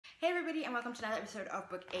Hey everybody, and welcome to another episode of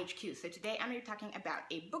Book HQ. So today I'm going to be talking about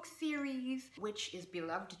a book series which is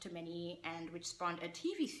beloved to many and which spawned a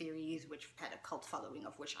TV series which had a cult following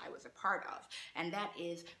of which I was a part of. And that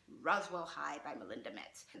is Roswell High by Melinda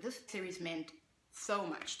Metz. This series meant so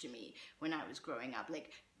much to me when I was growing up.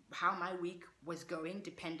 Like, how my week was going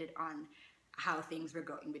depended on how things were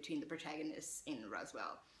going between the protagonists in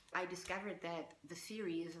Roswell. I discovered that the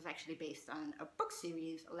series is actually based on a book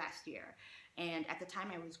series last year. And at the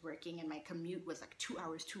time I was working and my commute was like 2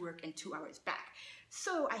 hours to work and 2 hours back.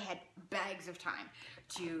 So I had bags of time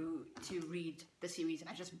to read the series, and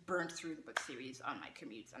I just burnt through the book series on my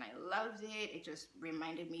commutes and I loved it. It just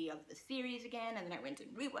reminded me of the series again, and then I went and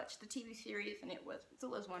rewatched the TV series, and it was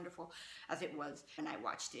still as wonderful as it was when I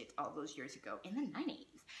watched it all those years ago in the 90s.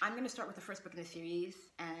 I'm going to start with the first book in the series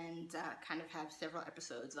and kind of have several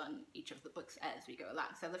episodes on each of the books as we go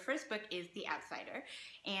along. So the first book is The Outsider,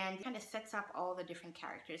 and kind of sets up all the different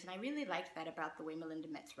characters, and I really liked that about the way Melinda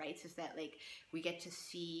Metz writes, is that like we get to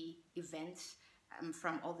see events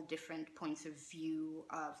from all the different points of view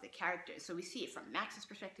of the characters. So we see it from Max's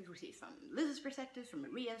perspective, we see it from Liz's perspective, from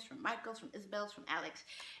Maria's, from Michael's, from Isabel's, from Alex,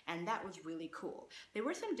 and that was really cool. There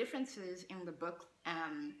were some differences in the book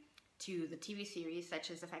to the TV series,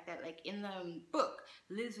 such as the fact that like in the book,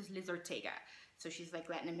 Liz is Liz Ortega, so she's like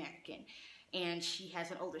Latin American, and she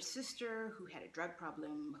has an older sister who had a drug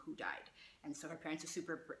problem who died, and so her parents are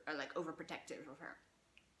super like overprotective of her.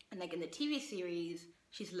 And like in the TV series,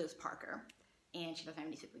 she's Liz Parker, and she doesn't have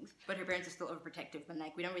any siblings, but her parents are still overprotective, and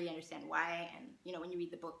like we don't really understand why, and you know, when you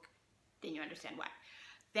read the book, then you understand why.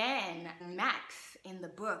 Then Max in the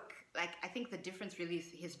book, like I think the difference really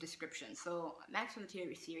is his description. So Max from the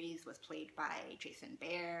TV series was played by Jason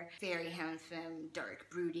Behr, very handsome, dark,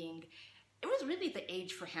 brooding. It was really the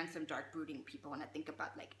age for handsome, dark, brooding people when I think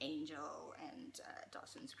about like Angel and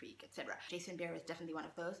Dawson's Creek, etc. Jason Behr is definitely one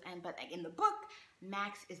of those. But like in the book,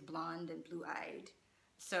 Max is blonde and blue-eyed.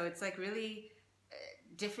 So it's like really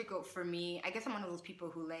difficult for me. I guess I'm one of those people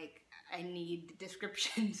who like, I need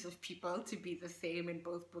descriptions of people to be the same in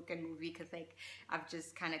both book and movie, because like I've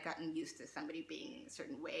just kind of gotten used to somebody being a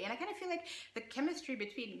certain way. And I kind of feel like the chemistry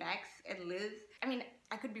between Max and Liz, I mean,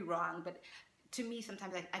 I could be wrong, but to me,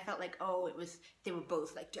 sometimes I felt like, oh, they were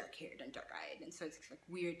both like dark-haired and dark-eyed, and so it's like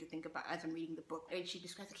weird to think about as I'm reading the book. And she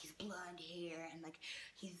describes like his blonde hair and like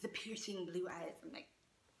he's the piercing blue eyes. I'm like,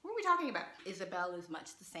 what are we talking about? Isabel is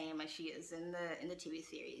much the same as she is in the TV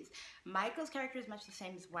series. Michael's character is much the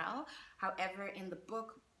same as well. However, in the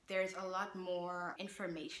book, there's a lot more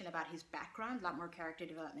information about his background, a lot more character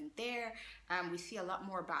development there. We see a lot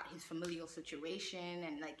more about his familial situation,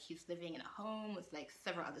 and like he's living in a home with like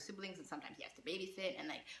several other siblings, and sometimes he has to babysit, and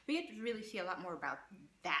like we get to really see a lot more about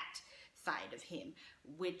that side of him,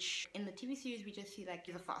 which in the TV series we just see like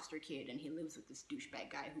he's a foster kid and he lives with this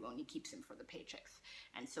douchebag guy who only keeps him for the paychecks,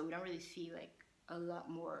 and so we don't really see like a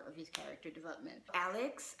lot more of his character development.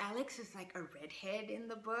 Alex is like a redhead in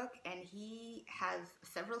the book, and he has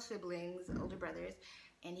several siblings, older brothers,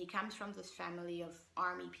 and he comes from this family of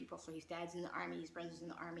army people. So his dad's in the army, his brother's in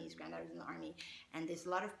the army, his granddad's in the army, and there's a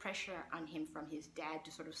lot of pressure on him from his dad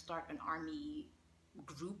to sort of start an army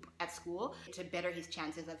group at school to better his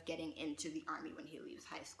chances of getting into the army when he leaves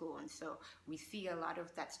high school. And so we see a lot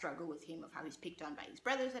of that struggle with him, of how he's picked on by his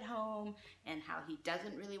brothers at home and how he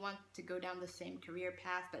doesn't really want to go down the same career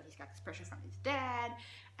path, but he's got this pressure from his dad.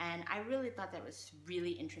 And I really thought that was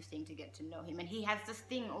really interesting to get to know him. And he has this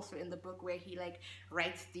thing also in the book where he like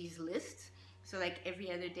writes these lists. So like every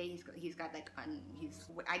other day he's got like on his,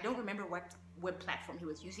 I don't remember what web platform he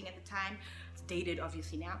was using at the time. It's dated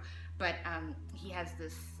obviously now, but he has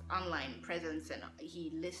this online presence, and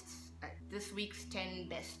he lists this week's 10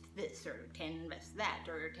 best this, or 10 best that,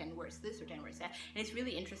 or 10 worst this, or 10 worst that. And it's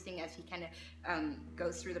really interesting as he kind of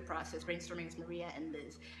goes through the process, brainstorming with Maria and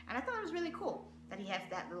Liz. And I thought it was really cool that he has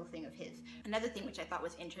that little thing of his. Another thing which I thought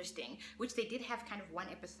was interesting, which they did have kind of one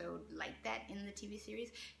episode like that in the TV series,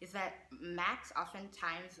 is that Max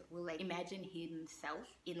oftentimes will like imagine himself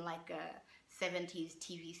in like a 70s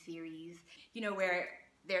TV series, you know, where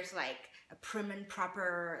there's like a prim and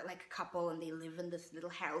proper like couple, and they live in this little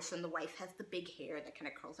house, and the wife has the big hair that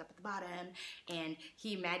kind of curls up at the bottom, and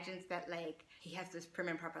he imagines that like he has this prim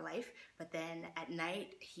and proper life, but then at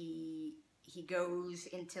night he goes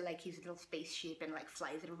into like his little spaceship and like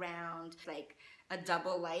flies it around, like a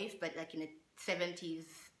double life, but like in a 70s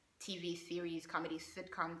TV series, comedy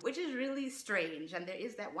sitcom, which is really strange. And there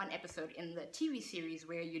is that one episode in the TV series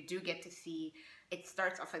where you do get to see, it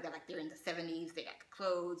starts off like that, like they're in the 70s, they got the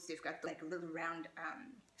clothes, they've got like little round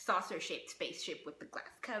saucer-shaped spaceship with the glass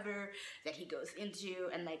cover that he goes into,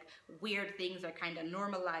 and like weird things are kind of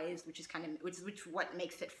normalized, which is what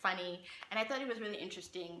makes it funny. And I thought it was really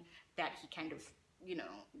interesting that he kind of, you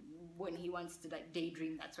know, when he wants to like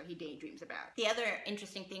daydream, that's what he daydreams about. The other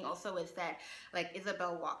interesting thing also is that like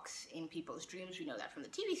Isabel walks in people's dreams. We know that from the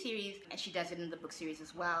TV series, and she does it in the book series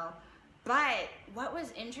as well. But what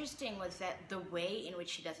was interesting was that the way in which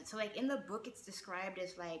she does it. So like in the book, it's described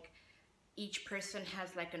as like each person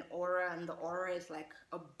has like an aura, and the aura is like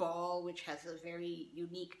a ball which has a very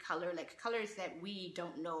unique color, like colors that we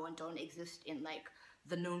don't know and don't exist in like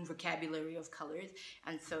the known vocabulary of colors.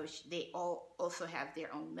 And so they all also have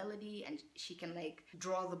their own melody, and she can like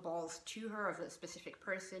draw the balls to her of a specific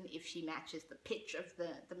person if she matches the pitch of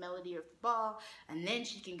the melody of the ball, and then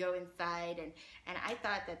she can go inside. And I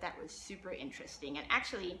thought that that was super interesting. And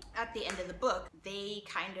actually at the end of the book, they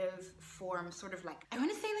kind of form sort of like, I want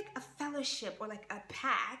to say like a fellowship or like a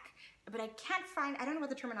pack, but I can't find, I don't know what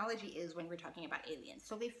the terminology is when we're talking about aliens.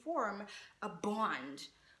 So they form a bond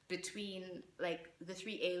between like the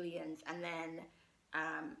three aliens, and then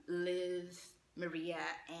Liz, Maria,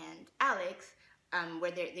 and Alex,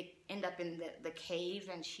 where they end up in the cave,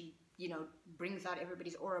 and she, you know, brings out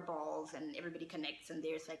everybody's aura balls, and everybody connects, and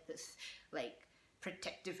there's like this like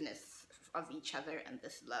protectiveness of each other and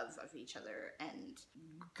this love of each other, and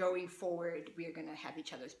going forward we're gonna have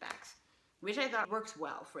each other's backs, which I thought works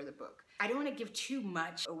well for the book. I don't want to give too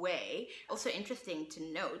much away. Also interesting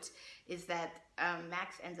to note is that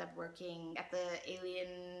Max ends up working at the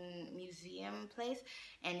alien museum place,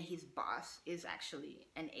 and his boss is actually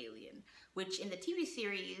an alien, which in the TV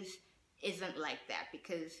series isn't like that,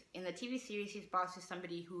 because in the TV series his boss is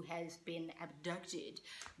somebody who has been abducted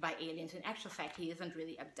by aliens. In actual fact, he isn't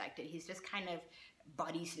really abducted. He's just kind of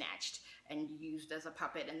body snatched and used as a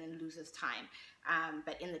puppet and then loses time.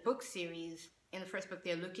 But in the book series, in the first book,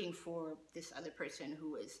 they're looking for this other person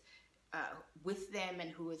who is with them and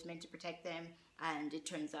who is meant to protect them, and it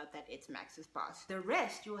turns out that it's Max's boss. The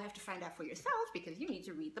rest you will have to find out for yourself, because you need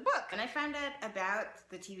to read the book. When I found out about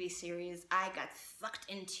the TV series, I got sucked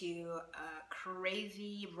into a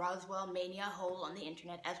crazy Roswell mania hole on the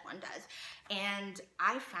internet, as one does, and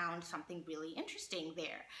I found something really interesting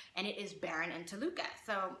there, and it is Baron and Toluca.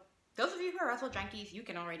 So those of you who are Roswell junkies, you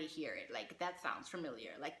can already hear it. Like, that sounds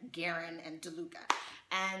familiar, like Garen and DeLuca.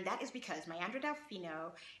 And that is because Mayandra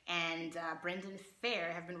Delfino and Brendan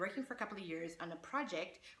Fair have been working for a couple of years on a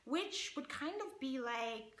project which would kind of be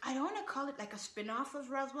like, I don't want to call it like a spin-off of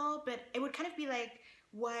Roswell, but it would kind of be like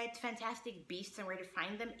what Fantastic Beasts and Where to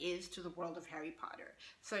Find Them is to the world of Harry Potter.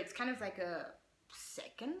 So it's kind of like a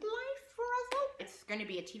second life for Roswell. It's going to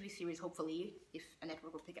be a TV series, hopefully, if a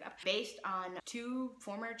network will pick it up, based on two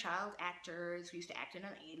former child actors who used to act in an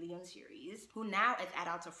alien series, who now as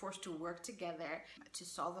adults are forced to work together to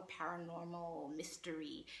solve a paranormal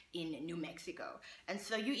mystery in New Mexico. And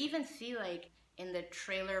so you even see like in the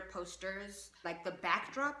trailer posters, like the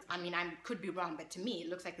backdrop, I mean, I could be wrong, but to me, it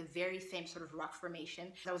looks like the very same sort of rock formation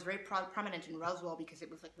that was very prominent in Roswell, because it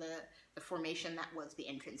was like the formation that was the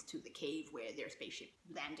entrance to the cave where their spaceship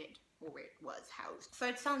landed, or where it was housed. So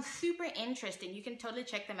it sounds super interesting. You can totally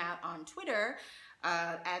check them out on Twitter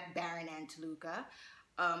at Baron and Toluca,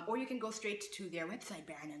 or you can go straight to their website,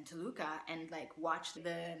 Baron and Toluca, and like watch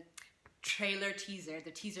the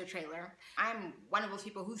teaser trailer. I'm one of those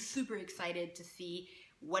people who's super excited to see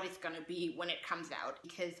what it's gonna be when it comes out,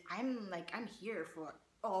 because I'm here for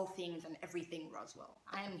all things and everything Roswell.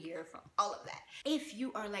 I'm here for all of that. If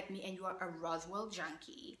you are like me and you are a Roswell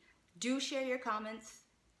junkie, do share your comments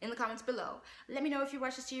in the comments below. Let me know if you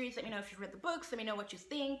watched the series, let me know if you've read the books, let me know what you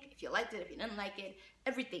think, if you liked it, if you didn't like it,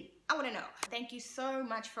 everything. I wanna know. Thank you so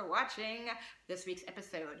much for watching this week's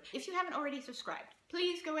episode. If you haven't already subscribed,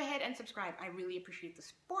 please go ahead and subscribe. I really appreciate the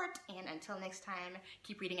support, and until next time,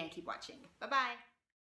 keep reading and keep watching. Bye-bye.